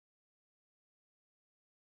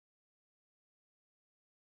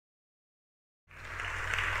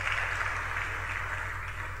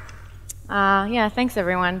Yeah, thanks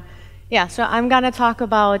everyone. Yeah, so I'm gonna talk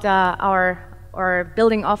about our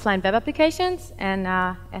building offline web applications, and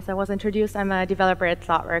as I was introduced, I'm a developer at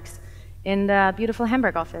ThoughtWorks in the beautiful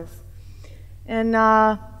Hamburg office. And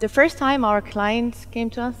the first time our client came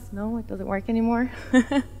to us, no, it doesn't work anymore,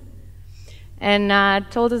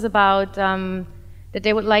 and told us about that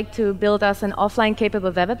they would like to build us an offline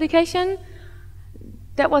capable web application.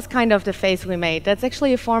 That was kind of the face we made. That's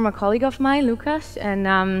actually a former colleague of mine, Lukas,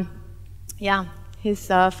 and yeah, his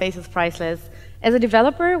face is priceless. As a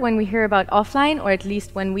developer, when we hear about offline, or at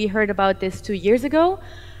least when we heard about this 2 years ago,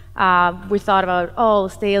 we thought about, oh,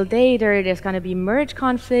 stale data, there's going to be merge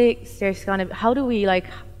conflicts, there's going to, how do we like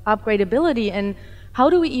upgradability, and how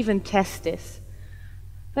do we even test this?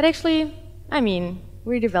 But actually, I mean,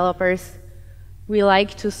 we're developers. We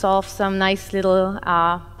like to solve some nice little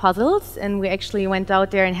puzzles, and we actually went out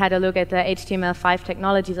there and had a look at the HTML5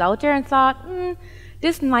 technologies out there and thought,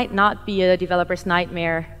 this might not be a developer's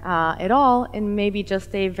nightmare at all, and maybe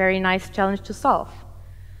just a very nice challenge to solve.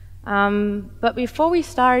 But before we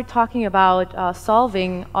start talking about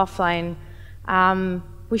solving offline,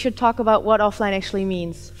 we should talk about what offline actually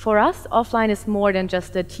means. For us, offline is more than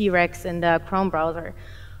just the T-Rex in the Chrome browser.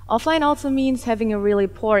 Offline also means having a really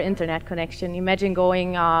poor internet connection. Imagine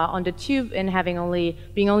going on the tube and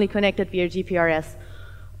being only connected via GPRS.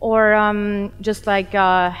 Or just like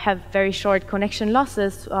have very short connection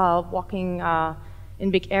losses, walking in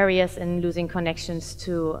big areas and losing connections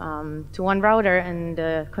to one router, and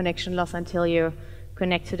the connection loss until you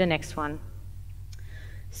connect to the next one.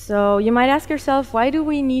 So you might ask yourself, why do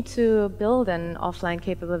we need to build an offline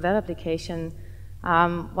capable web application?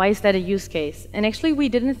 Why is that a use case? And actually, we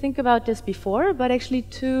didn't think about this before, but actually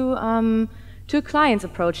two clients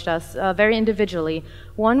approached us very individually.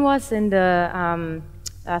 One was in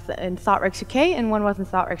ThoughtWorks UK, and one was in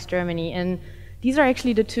ThoughtWorks Germany. And these are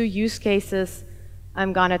actually the two use cases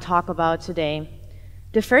I'm going to talk about today.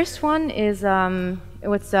 The first one is it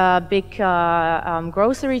was a big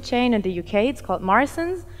grocery chain in the UK. It's called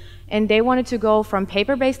Morrison's, and they wanted to go from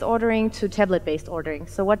paper-based ordering to tablet-based ordering.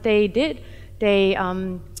 So what they did, they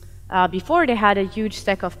before they had a huge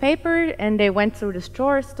stack of paper, and they went through the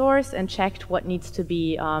stores and checked what needs to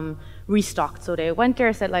be restocked. So they went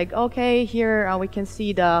there, said like, okay, here we can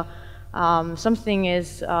see the something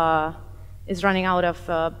is running out of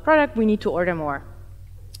product. We need to order more.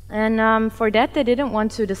 And for that, they didn't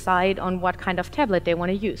want to decide on what kind of tablet they want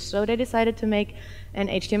to use. So they decided to make an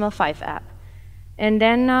HTML5 app. And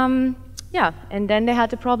then yeah, and then they had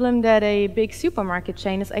the problem that a big supermarket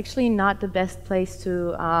chain is actually not the best place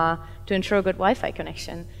to ensure a good Wi-Fi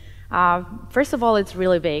connection. First of all, it's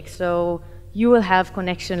really big, so you will have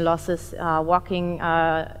connection losses walking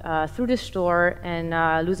through the store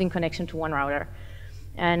and losing connection to one router,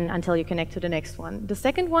 and until you connect to the next one. The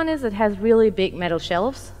second one is it has really big metal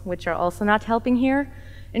shelves, which are also not helping here.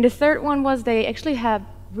 And the third one was they actually have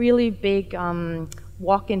really big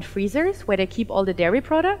walk-in freezers where they keep all the dairy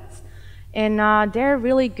products. And they're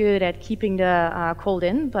really good at keeping the cold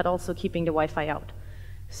in, but also keeping the Wi-Fi out.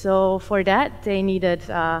 So for that, they needed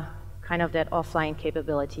kind of that offline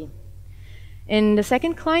capability. And the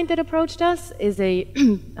second client that approached us is a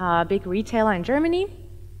big retailer in Germany,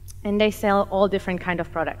 and they sell all different kind of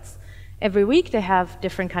products. Every week, they have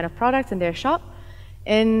different kind of products in their shop,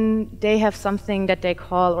 and they have something that they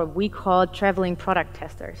call, or we call, traveling product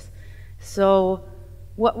testers. So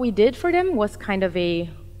what we did for them was kind of a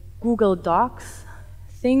Google Docs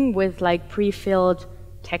thing with like pre-filled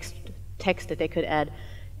text that they could add.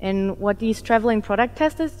 And what these traveling product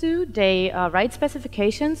testers do, they write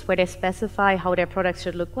specifications where they specify how their products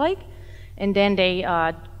should look like, and then they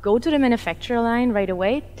go to the manufacturer line right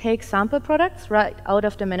away, take sample products right out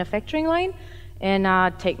of the manufacturing line, and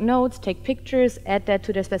take notes, take pictures, add that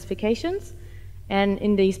to their specifications. And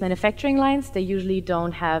in these manufacturing lines, they usually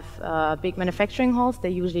don't have big manufacturing halls,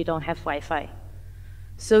 they usually don't have Wi-Fi.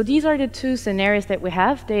 So these are the two scenarios that we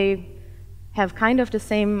have. They have kind of the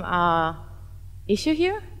same issue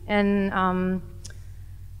here, and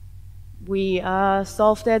we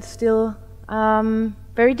solved that still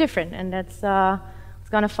very different, and that's what's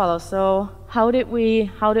going to follow. So how did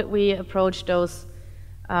we approach those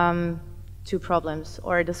two problems,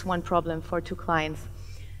 or this one problem for two clients?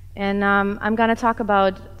 And I'm going to talk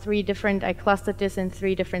about three different. I clustered this in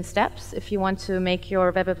 3 different steps. If you want to make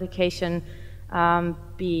your web application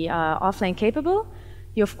be offline capable,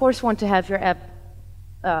 you of course want to have your app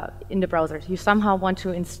in the browser. You somehow want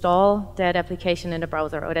to install that application in the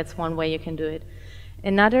browser, or that's one way you can do it.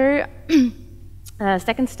 Another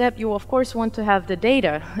second step, you of course want to have the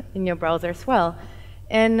data in your browser as well.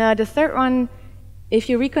 And the third one, If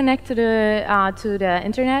you reconnect to the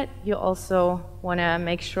internet, you also want to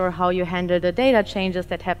make sure how you handle the data changes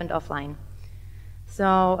that happened offline.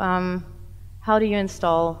 So how do you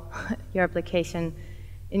install your application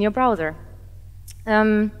in your browser?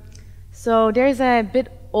 So there's a bit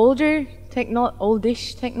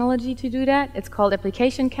oldish technology to do that. It's called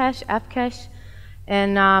application cache, AppCache.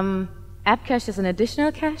 And AppCache is an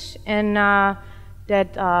additional cache, and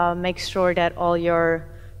that makes sure that all your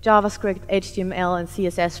JavaScript, HTML, and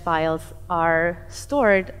CSS files are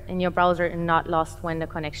stored in your browser and not lost when the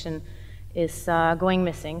connection is going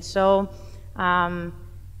missing. So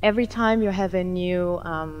every time you have a new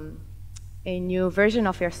version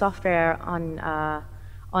of your software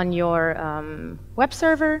on your web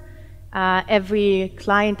server, every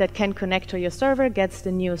client that can connect to your server gets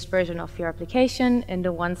the newest version of your application, and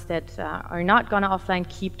the ones that are not going to offline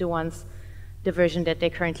keep the version that they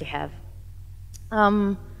currently have.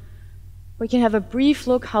 We can have a brief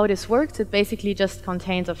look how this works. It basically just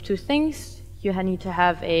contains of two things. You need to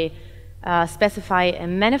have specify a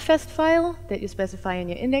manifest file that you specify in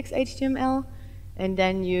your index.html, and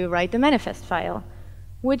then you write the manifest file,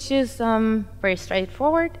 which is very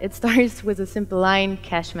straightforward. It starts with a simple line,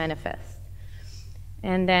 cache manifest.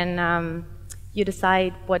 And then you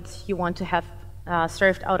decide what you want to have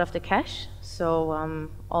served out of the cache. So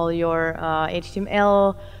all your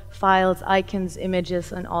HTML files, icons,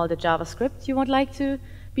 images, and all the JavaScript you would like to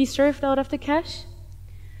be served out of the cache.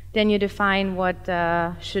 Then you define what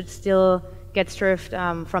should still get served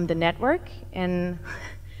from the network. And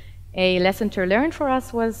a lesson to learn for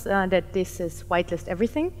us was that this is whitelist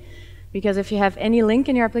everything. Because if you have any link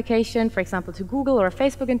in your application, for example, to Google or a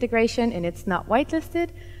Facebook integration, and it's not whitelisted,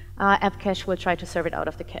 AppCache will try to serve it out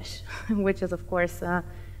of the cache, which is, of course,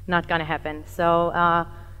 not going to happen. So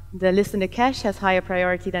the list in the cache has higher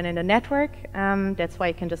priority than in the network. That's why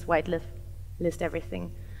you can just whitelist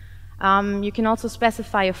everything. You can also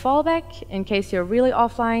specify a fallback in case you're really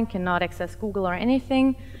offline, cannot access Google or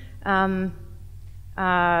anything. You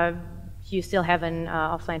still have an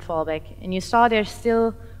offline fallback. And you saw there's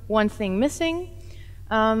still one thing missing.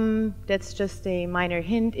 That's just a minor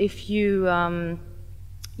hint. If you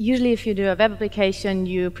usually, if you do a web application,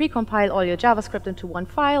 you precompile all your JavaScript into one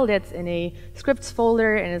file that's in a scripts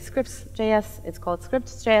folder, and it's scripts.js. It's called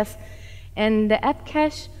scripts.js. And the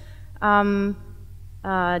AppCache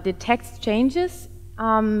detects changes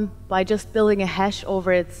by just building a hash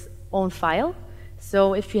over its own file.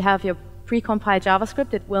 So if you have your precompiled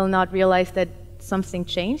JavaScript, it will not realize that something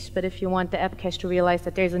changed. But if you want the AppCache to realize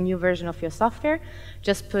that there's a new version of your software,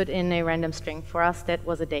 just put in a random string. For us, that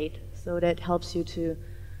was a date. So that helps you to,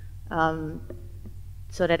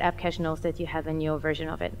 so that AppCache knows that you have a new version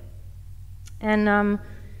of it. And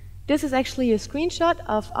this is actually a screenshot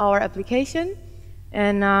of our application.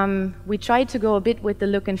 And we tried to go a bit with the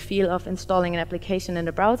look and feel of installing an application in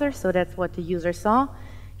the browser, so that's what the user saw.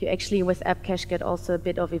 You actually, with AppCache, get also a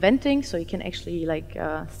bit of eventing, so you can actually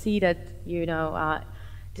see that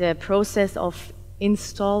the process of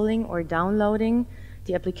installing or downloading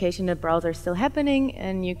the application in the browser is still happening,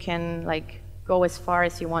 and you can go as far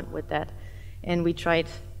as you want with that. And we tried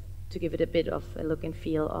to give it a bit of a look and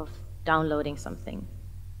feel of downloading something.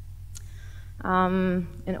 An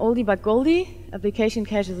oldie but goldie, application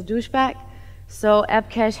cache is a douchebag. So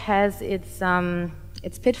AppCache has its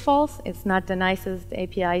pitfalls. It's not the nicest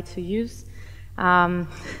API to use. Fun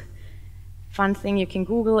thing you can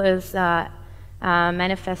Google is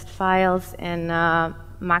manifest files and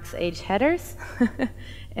max age headers.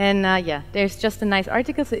 And yeah, there's just a nice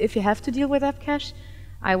article. So if you have to deal with AppCache,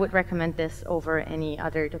 I would recommend this over any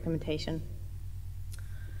other documentation.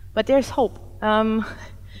 But there's hope.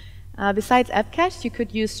 Besides AppCache, you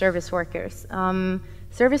could use service workers.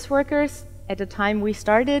 Service workers, at the time we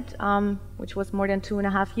started, which was more than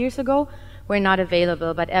 2.5 years ago, were not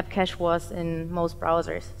available, but AppCache was in most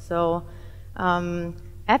browsers. So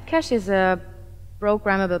AppCache is a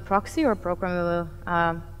programmable proxy or programmable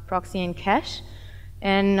proxy in cache.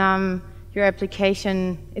 And your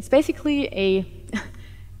application, it's basically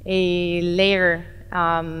a layer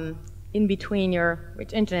in between your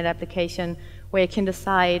rich internet application where you can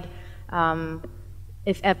decide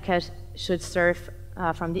if AppCache should serve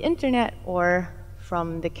from the internet or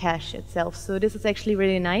from the cache itself. So this is actually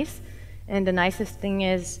really nice. And the nicest thing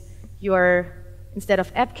is instead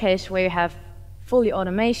of AppCache, where you have fully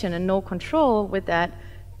automation and no control with that,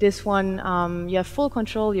 this one, you have full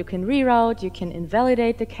control. You can reroute, you can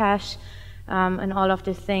invalidate the cache, and all of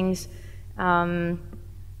these things.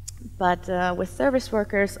 But with service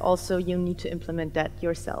workers, also you need to implement that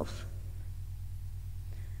yourself.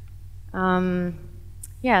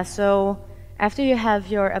 Yeah, so after you have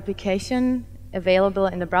your application available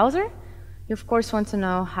in the browser, you of course want to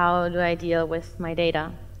know how do I deal with my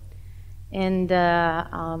data. And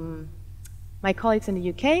my colleagues in the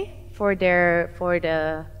UK, their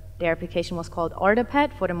application was called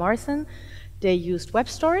OrderPad for the Morrison. They used web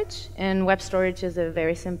storage, and web storage is a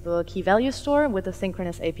very simple key value store with a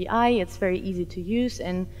synchronous API. It's very easy to use,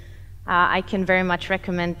 and I can very much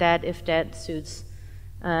recommend that if that suits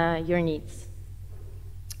your needs.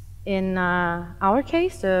 In our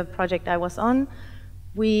case, the project I was on,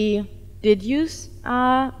 we did use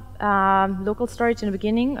local storage in the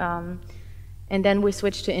beginning, and then we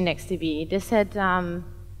switched to IndexedDB. This had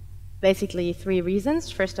basically 3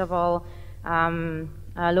 reasons. First of all,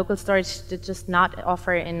 local storage did just not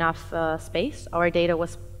offer enough space. Our data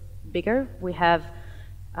was bigger. We have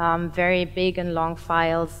very big and long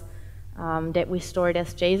files that we stored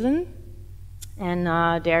as JSON, and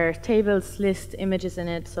there are tables, lists, images in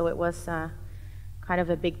it, so it was kind of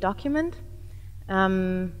a big document.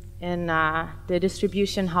 And the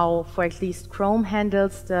distribution, how for at least Chrome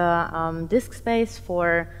handles the disk space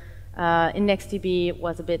for IndexedDB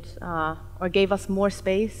was a bit, or gave us more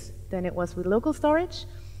space than it was with local storage.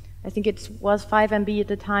 I think it was 5 MB at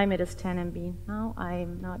the time, it is 10 MB now,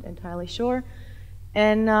 I'm not entirely sure.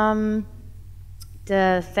 And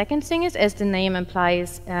the second thing is, as the name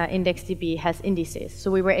implies, IndexedDB has indices.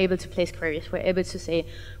 So we were able to place queries. We're able to say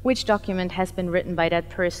which document has been written by that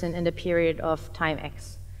person in the period of time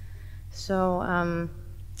X. So,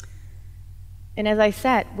 and as I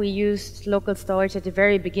said, we used local storage at the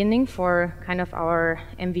very beginning for kind of our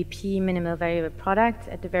MVP, minimal variable product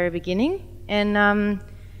at the very beginning. And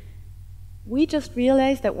we just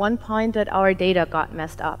realized at one point that our data got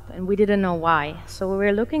messed up, and we didn't know why. So we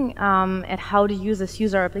were looking at how the users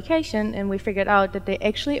use our application, and we figured out that they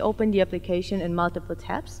actually open the application in multiple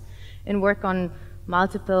tabs and work on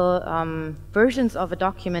multiple versions of a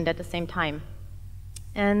document at the same time.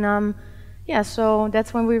 And yeah, so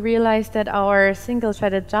that's when we realized that our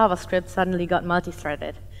single-threaded JavaScript suddenly got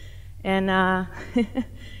multi-threaded. And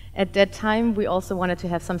at that time, we also wanted to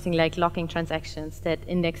have something like locking transactions that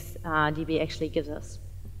IndexedDB actually gives us.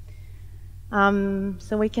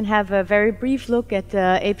 So we can have a very brief look at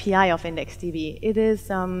the API of IndexedDB. It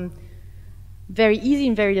is very easy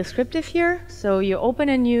and very descriptive here. So you open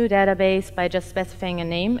a new database by just specifying a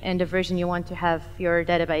name and the version you want to have your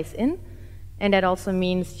database in. And that also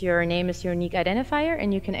means your name is your unique identifier,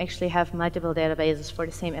 and you can actually have multiple databases for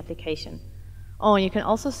the same application. Oh, and you can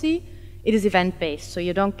also see it is event-based, so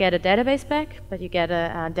you don't get a database back, but you get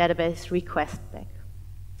a database request back.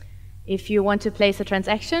 If you want to place a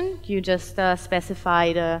transaction, you just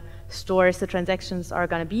specify the stores the transactions are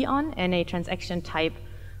going to be on and a transaction type,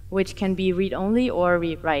 which can be read-only or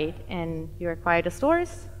read-write. And you require the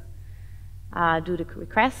stores, do the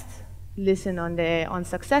request, listen on the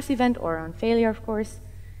on-success event or on failure, of course,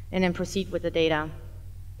 and then proceed with the data.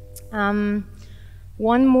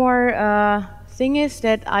 One more thing is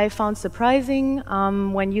that I found surprising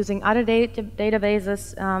when using other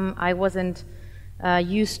databases. I wasn't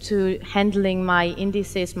used to handling my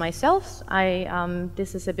indices myself.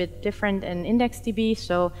 This is a bit different in IndexedDB,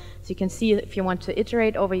 so you can see if you want to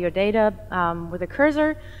iterate over your data with a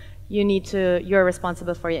cursor, you're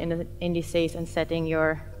responsible for your indices and setting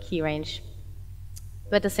your key range.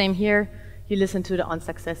 But the same here, you listen to the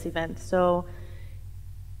on-success event. So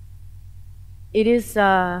it is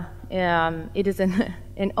an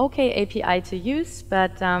okay API to use,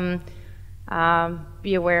 but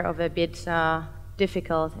be aware of a bit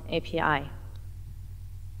difficult API.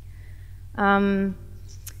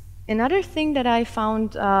 Another thing that I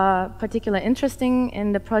found particularly interesting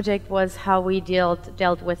in the project was how we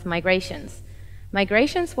dealt with migrations.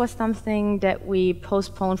 Migrations was something that we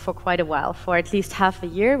postponed for quite a while. For at least half a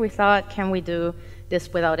year, we thought, can we do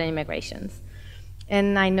this without any migrations?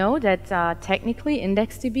 And I know that technically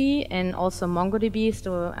IndexedDB and also MongoDB,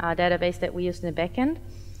 so a database that we use in the backend,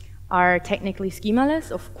 are technically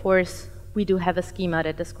schemaless. Of course, we do have a schema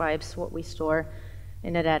that describes what we store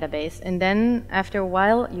in the database. And then after a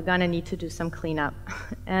while, you're going to need to do some cleanup.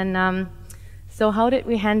 And so how did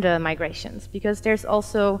we handle migrations? Because there's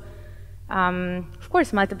also, of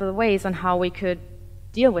course, multiple ways on how we could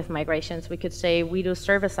deal with migrations. We could say we do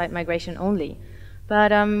server-side migration only.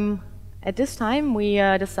 But at this time, we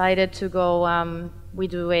decided to go, we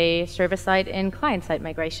do a server-side and client-side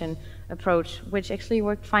migration approach, which actually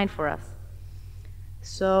worked fine for us.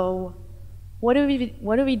 So what do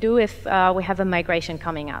we do if we have a migration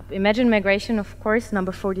coming up? Imagine migration, of course,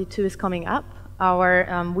 number 42 is coming up.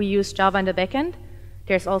 We use Java in the backend.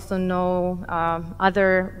 There's also no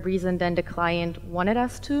other reason than the client wanted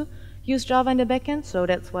us to use Java in the backend, so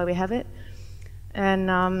that's why we have it.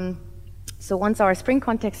 And So once our Spring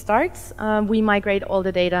context starts, we migrate all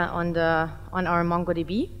the data on our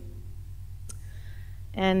MongoDB.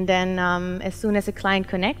 And then as soon as a client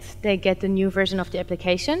connects, they get the new version of the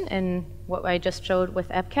application, and what I just showed with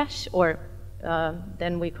AppCache, or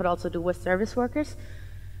then we could also do with service workers.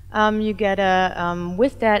 You get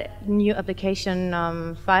with that new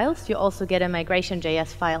application files, you also get a migration.js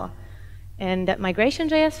file. And that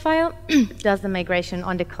migration.js file does the migration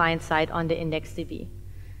on the client side on the IndexedDB.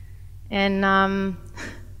 And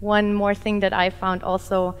one more thing that I found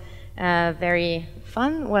also very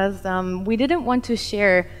fun was we didn't want to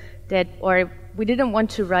share that, or we didn't want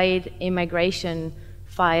to write a migration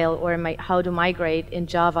file or how to migrate in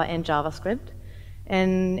Java and JavaScript.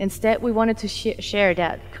 And instead, we wanted to share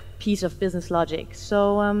that piece of business logic.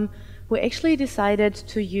 So we actually decided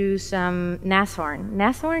to use Nashorn.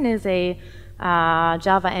 Nashorn is a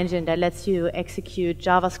Java engine that lets you execute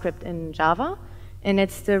JavaScript in Java, and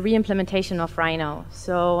it's the re-implementation of Rhino.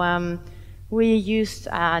 So we used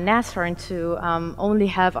Nashorn to only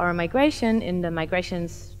have our migration in the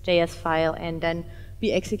migrations.js file and then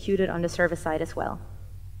be executed on the server side as well.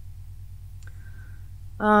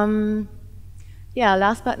 Yeah,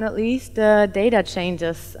 last but not least, the data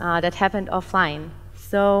changes that happened offline.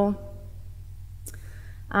 So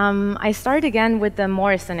I start again with the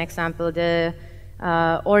Morrison example, the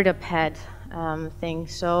order pad thing.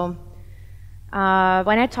 So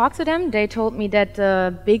when I talked to them, they told me that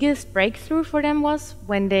the biggest breakthrough for them was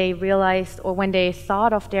when they realized, or when they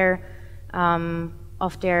thought of their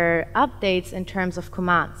updates in terms of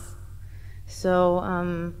commands.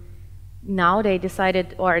 So now they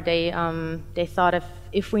decided, or they thought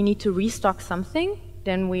if we need to restock something,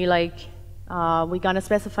 then we're gonna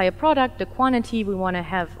specify a product, the quantity we want to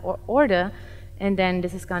have or order, and then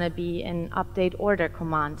this is gonna be an update order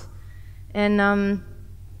command. And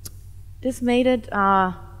this made it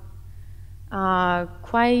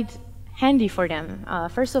quite handy for them.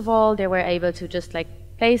 First of all, they were able to just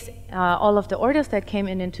place all of the orders that came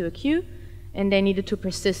in into a queue, and they needed to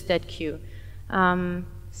persist that queue.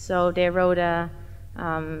 So they wrote a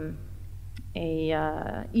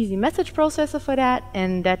easy message processor for that,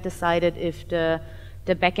 and that decided if the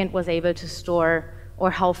backend was able to store,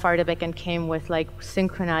 or how far the backend came with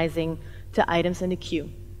synchronizing the items in the queue.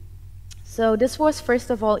 So this was first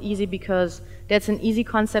of all easy because that's an easy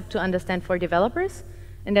concept to understand for developers,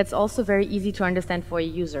 and that's also very easy to understand for a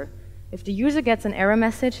user. If the user gets an error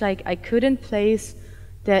message like I couldn't place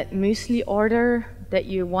that muesli order that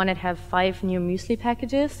you wanted to have 5 new muesli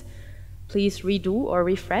packages, please redo or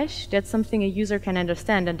refresh, that's something a user can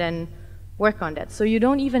understand and then work on that. So you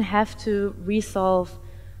don't even have to resolve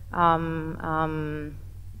failing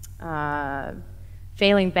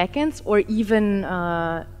backends or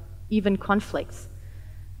even conflicts.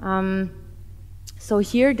 So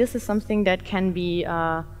here, this is something that can be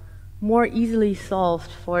more easily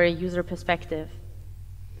solved for a user perspective.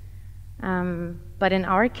 But in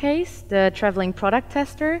our case, the traveling product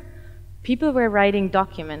tester, people were writing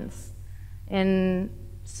documents. And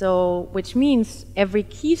so, which means every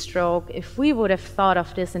keystroke, if we would have thought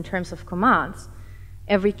of this in terms of commands,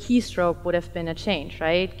 every keystroke would have been a change,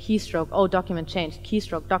 right? Keystroke, oh, document changed.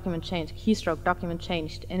 Keystroke, document changed. Keystroke, document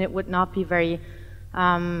changed. And it would not be very,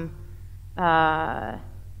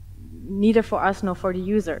 neither for us nor for the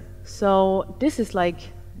user. So this is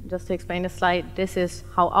just to explain the slide, this is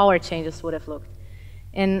how our changes would have looked.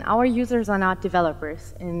 And our users are not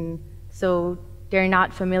developers, and so they're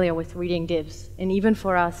not familiar with reading divs. And even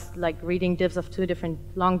for us, reading divs of 2 different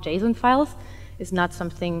long JSON files is not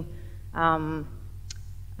something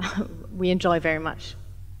we enjoy very much.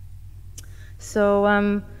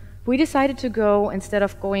 So we decided to go, instead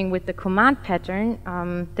of going with the command pattern,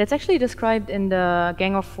 that's actually described in the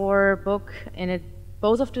Gang of 4 book, and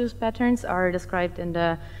both of those patterns are described in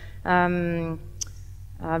the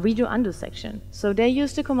redo undo section. So they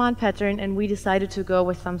used the command pattern, and we decided to go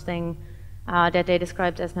with something that they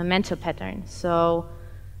described as memento pattern. So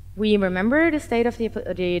we remember the state of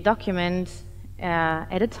the document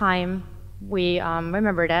at a time. We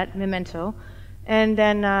remember that, memento. And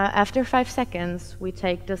then after 5 seconds, we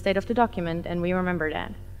take the state of the document and we remember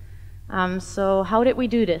that. So how did we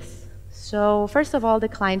do this? So first of all, the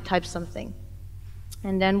client types something.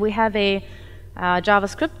 And then we have a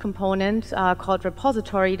JavaScript component called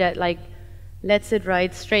repository that lets it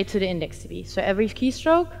write straight to the IndexedDB. So every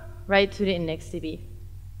keystroke, write to the IndexedDB.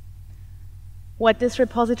 What this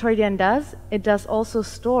repository then does, it does also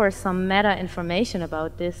store some meta information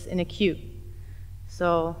about this in a queue.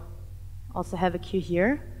 So also have a queue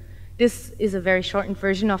here. This is a very shortened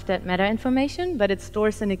version of that meta information, but it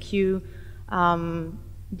stores in a queue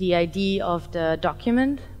the ID of the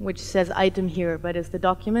document, which says item here, but it's the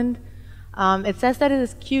document. It says that it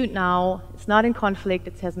is queued now. It's not in conflict.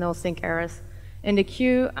 It has no sync errors. And the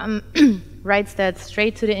queue writes that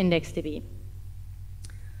straight to the IndexedDB.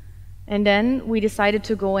 And then we decided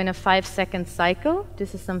to go in a 5-second cycle.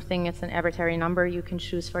 This is something, it's an arbitrary number. You can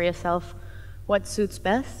choose for yourself what suits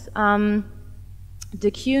best.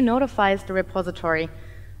 The queue notifies the repository.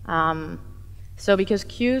 So because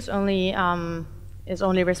queues is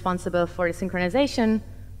only responsible for the synchronization,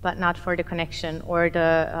 but not for the connection or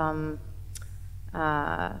the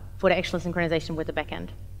for the actual synchronization with the backend.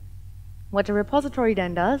 What the repository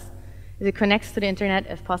then does is it connects to the internet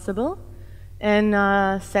if possible, and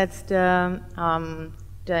sets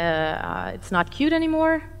it's not queued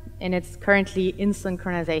anymore, and it's currently in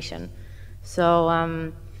synchronization.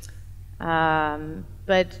 So,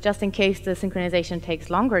 but just in case the synchronization takes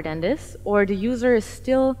longer than this, or the user is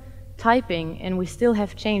still typing and we still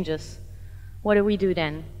have changes, what do we do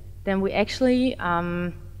then? Then we actually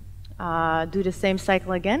do the same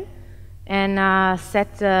cycle again and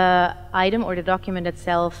set the item or the document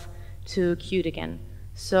itself to queued again.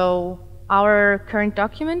 So our current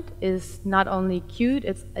document is not only queued,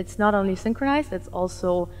 it's not only synchronized, it's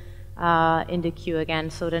also in the queue again.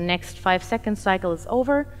 So the next 5-second cycle is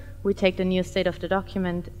over. We take the new state of the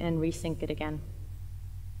document and resync it again.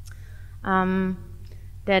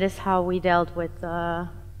 That is how we dealt with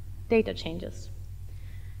data changes.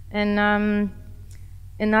 And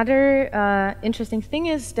another interesting thing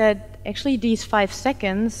is that actually these 5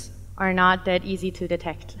 seconds are not that easy to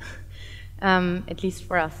detect, at least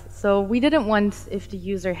for us. So we didn't want, if the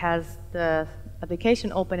user has the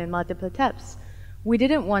application open in multiple tabs, we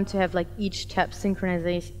didn't want to have like each tab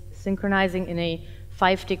synchronizing in a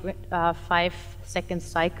 5-second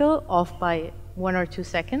cycle off by 1 or 2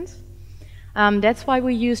 seconds. That's why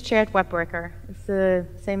we use shared web worker. It's the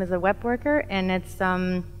same as a web worker, and it's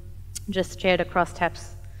just shared across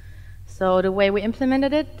tabs. So the way we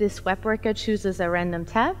implemented it, this web worker chooses a random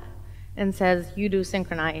tab and says, you do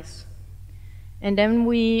synchronize. And then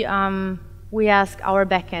we ask our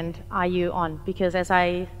backend, are you on? Because as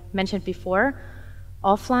I mentioned before,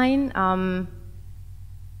 offline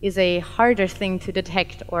is a harder thing to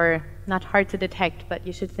detect, or not hard to detect, but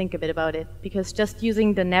you should think a bit about it. Because just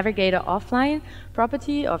using the navigator offline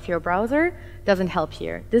property of your browser doesn't help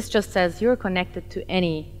here. This just says you're connected to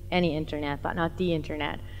any internet, but not the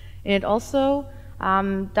internet. And it also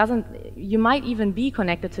you might even be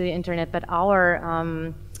connected to the internet, but our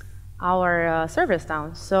server is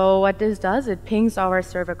down. So what this does, it pings our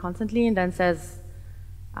server constantly and then says,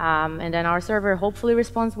 and then our server hopefully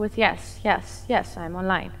responds with yes, yes, yes, I'm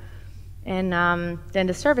online. And then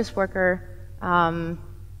the service worker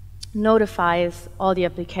notifies all the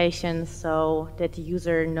applications so that the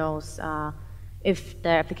user knows if the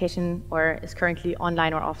application is currently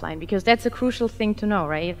online or offline, because that's a crucial thing to know,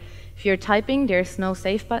 right? If you're typing, there's no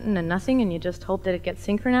save button and nothing, and you just hope that it gets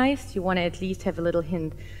synchronized, you want to at least have a little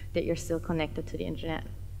hint that you're still connected to the internet.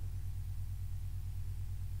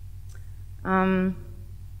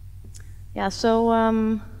 Yeah,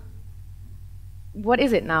 so what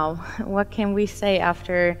is it now? What can we say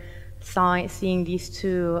after seeing these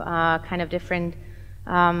two kind of different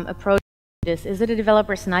approaches to this? Is it a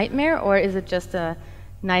developer's nightmare, or is it just a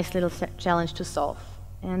nice little challenge to solve?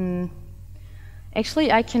 And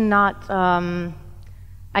actually, I cannot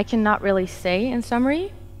really say in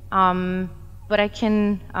summary, but I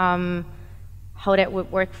can how that would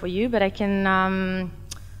work for you. But I can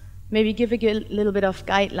maybe give a little bit of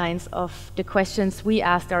guidelines of the questions we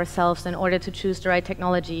asked ourselves in order to choose the right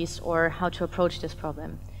technologies or how to approach this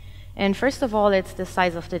problem. And first of all, it's the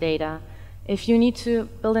size of the data. If you need to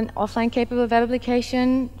build an offline capable web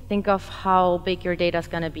application, think of how big your data is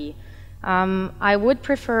going to be. I would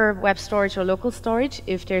prefer web storage or local storage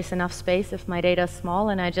if there's enough space. If my data is small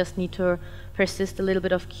and I just need to persist a little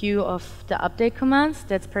bit of queue of the update commands,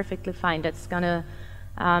 that's perfectly fine. That's going to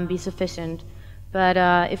be sufficient. But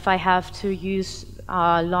if I have to use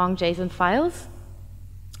long JSON files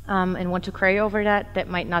and want to query over that, that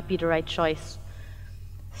might not be the right choice.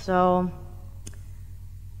 So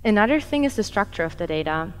another thing is the structure of the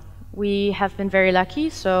data. We have been very lucky.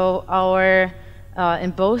 So our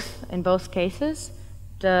in both cases,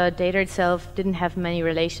 the data itself didn't have many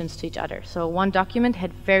relations to each other. So one document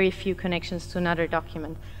had very few connections to another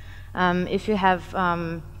document. If you have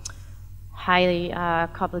highly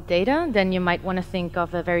coupled data, then you might want to think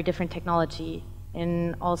of a very different technology.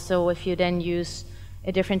 And also, if you then use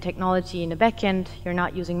a different technology in the backend, you're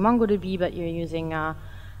not using MongoDB, but you're using a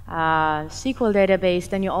SQL database,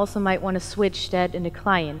 then you also might want to switch that in the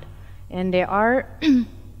client. And there are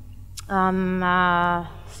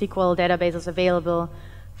SQL databases available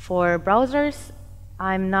for browsers.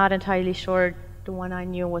 I'm not entirely sure. The one I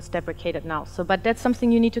knew was deprecated now. So, but that's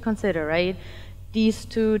something you need to consider, right? These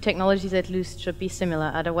two technologies at least should be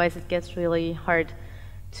similar. Otherwise, it gets really hard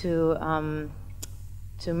to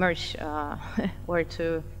merge or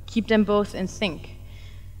to keep them both in sync.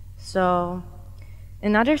 So,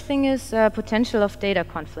 another thing is potential of data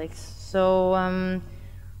conflicts. So,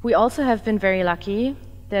 we also have been very lucky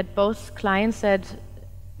that both clients said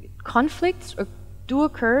conflicts do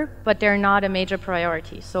occur, but they're not a major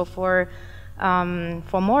priority. So for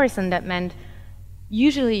Morrison, that meant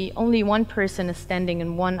usually only one person is standing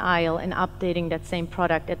in one aisle and updating that same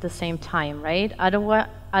product at the same time, right?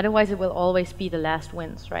 Otherwise, it will always be the last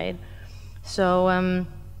wins, right? So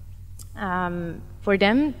for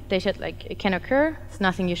them, they said, like, it can occur, it's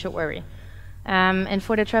nothing you should worry. And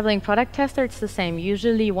for the traveling product tester, it's the same.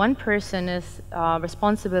 Usually one person is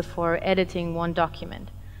responsible for editing one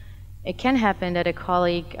document. It can happen that a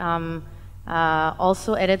colleague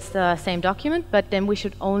also edits the same document, but then we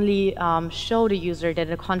should only show the user that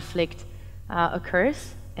a conflict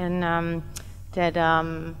occurs, and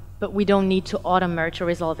but we don't need to auto-merge or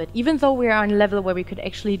resolve it. Even though we are on a level where we could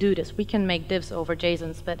actually do this, we can make divs over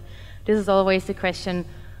JSONs, but this is always the question: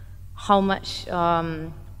 how much,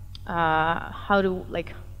 how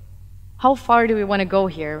far do we want to go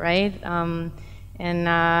here, right? And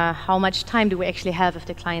how much time do we actually have if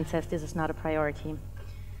the client says this is not a priority?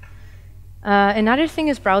 Another thing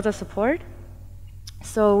is browser support.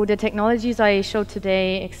 So the technologies I showed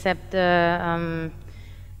today, except the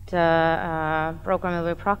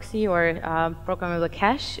programmable proxy or programmable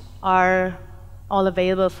cache, are all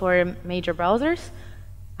available for major browsers.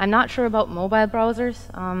 I'm not sure about mobile browsers.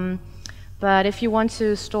 But if you want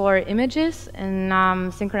to store images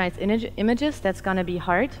and synchronize images, that's going to be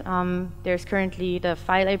hard. There's currently the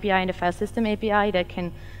file API and the file system API that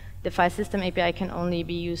can, the file system API can only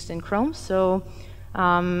be used in Chrome. So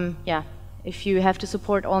yeah, if you have to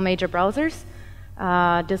support all major browsers,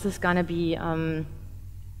 this is going to be,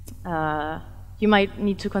 you might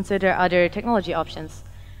need to consider other technology options.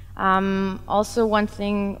 Also, one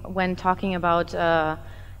thing when talking about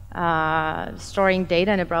storing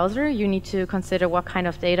data in a browser, you need to consider what kind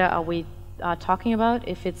of data are we talking about.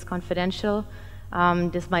 If it's confidential,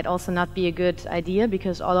 this might also not be a good idea,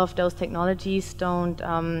 because all of those technologies don't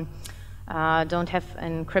have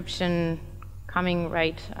encryption coming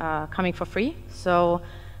for free. So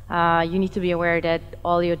you need to be aware that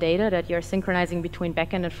all your data that you're synchronizing between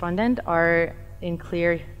backend and frontend are in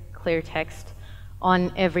clear text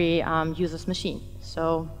on every user's machine.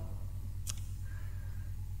 So.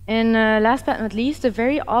 And last but not least, a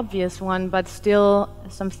very obvious one, but still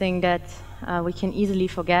something that we can easily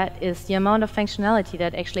forget, is the amount of functionality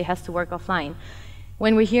that actually has to work offline.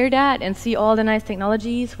 When we hear that and see all the nice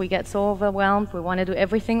technologies, we get so overwhelmed. We want to do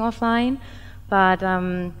everything offline. But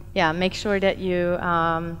yeah, make sure that you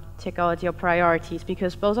check out your priorities,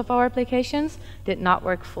 because both of our applications did not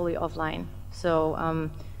work fully offline. So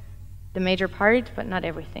the major part, but not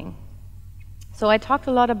everything. So I talked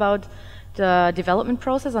a lot about the development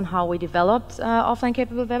process on how we developed offline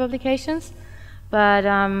capable web applications. But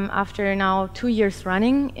after now 2 years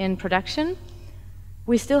running in production,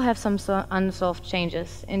 we still have some unsolved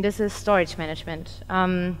changes, and this is storage management.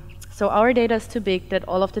 So our data is too big that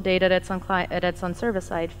all of the data that's on server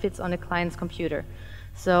side fits on the client's computer.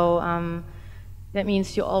 So that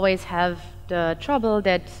means you always have the trouble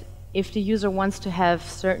that if the user wants to have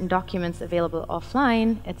certain documents available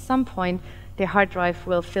offline, at some point their hard drive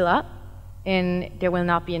will fill up and there will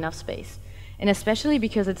not be enough space. And especially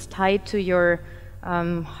because it's tied to your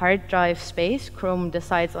hard drive space, Chrome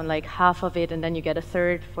decides on like half of it, and then you get a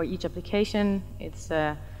third for each application. It's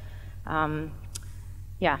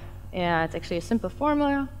it's actually a simple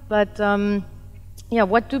formula. But yeah,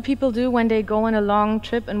 what do people do when they go on a long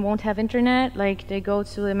trip and won't have internet? Like they go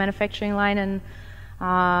to a manufacturing line in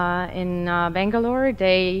Bangalore,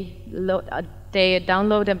 they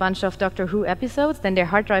download a bunch of Doctor Who episodes, then their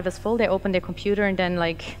hard drive is full, they open their computer, and then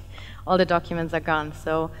like all the documents are gone.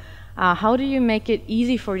 So how do you make it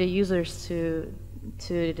easy for the users to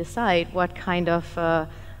decide what kind of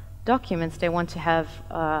documents they want to have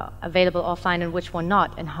available offline and which one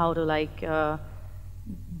not, and how to like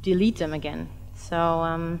delete them again? So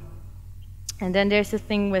and then there's this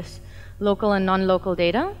thing with local and non-local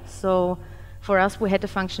data. So for us, we had the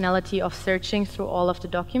functionality of searching through all of the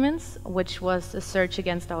documents, which was a search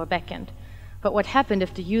against our backend. But what happened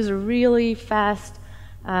if the user really fast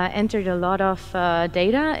entered a lot of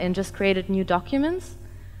data and just created new documents?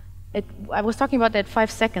 I was talking about that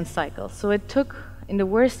 5-second cycle. So it took, in the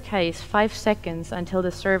worst case, 5 seconds until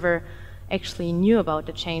the server actually knew about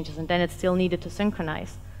the changes, and then it still needed to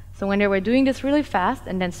synchronize. So when they were doing this really fast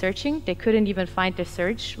and then searching, they couldn't even find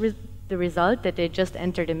the result that they just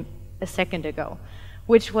entered a second ago,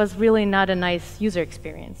 which was really not a nice user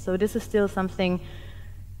experience. So this is still something.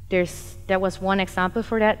 That was one example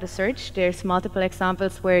for that, the search. There's multiple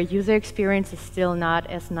examples where user experience is still not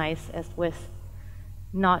as nice as with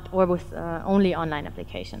only online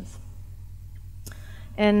applications.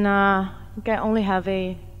 And I think I only have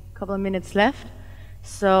a couple of minutes left.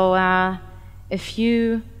 So a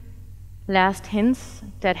few last hints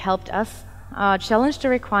that helped us. Challenge the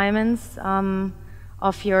requirements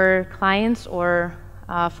of your clients or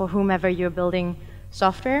for whomever you're building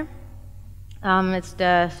software. It's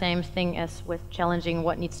the same thing as with challenging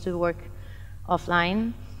what needs to work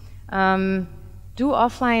offline. Do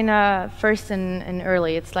offline first and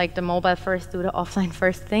early. It's like the mobile first, do the offline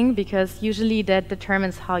first thing, because usually that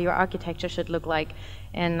determines how your architecture should look like.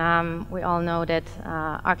 And we all know that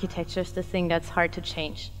architecture is the thing that's hard to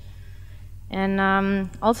change. And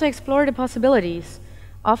also explore the possibilities.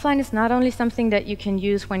 Offline is not only something that you can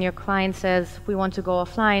use when your client says, we want to go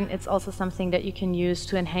offline, it's also something that you can use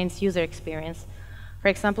to enhance user experience. For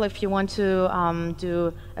example, if you want to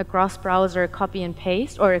do a cross-browser copy and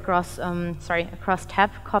paste, or a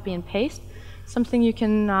cross-tab copy and paste, something you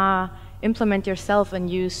can implement yourself and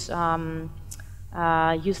use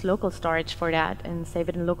local storage for that and save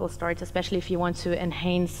it in local storage, especially if you want to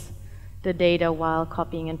enhance the data while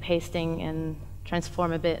copying and pasting and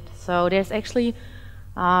transform a bit. So there's actually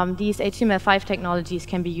these HTML5 technologies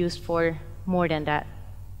can be used for more than that.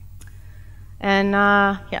 And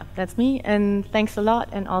yeah, that's me. And thanks a lot.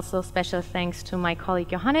 And also special thanks to my colleague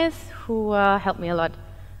Johannes, who helped me a lot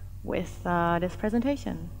with this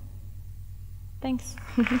presentation. Thanks.